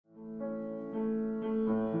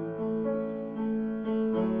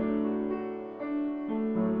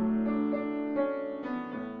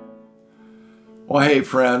Well, hey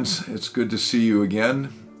friends, it's good to see you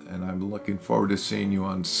again, and I'm looking forward to seeing you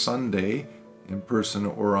on Sunday, in person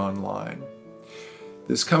or online.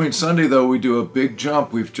 This coming Sunday, though, we do a big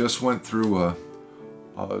jump. We've just went through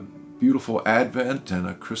a beautiful Advent and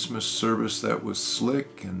a Christmas service that was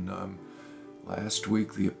slick, and last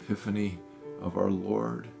week the Epiphany of our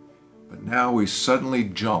Lord. But now we suddenly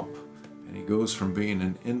jump, and he goes from being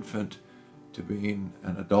an infant to being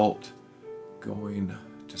an adult, going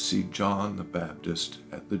to see John the Baptist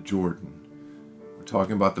at the Jordan. We're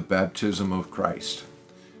talking about the baptism of Christ,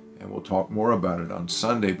 and we'll talk more about it on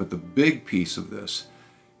Sunday, but the big piece of this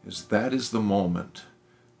is that is the moment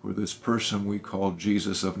where this person we call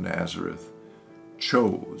Jesus of Nazareth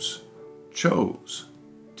chose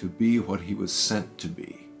to be what he was sent to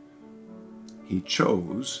be. He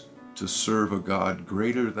chose to serve a God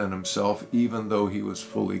greater than himself, even though he was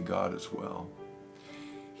fully God as well.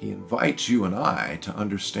 He invites you and I to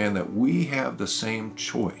understand that we have the same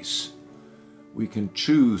choice. We can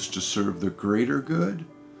choose to serve the greater good,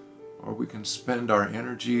 or we can spend our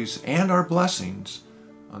energies and our blessings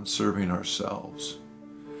on serving ourselves.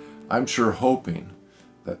 I'm sure hoping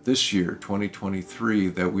that this year, 2023,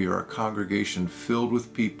 that we are a congregation filled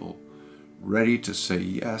with people ready to say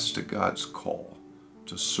yes to God's call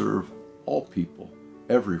to serve all people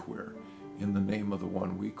everywhere in the name of the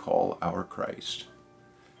one we call our Christ.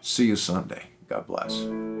 See you Sunday. God bless.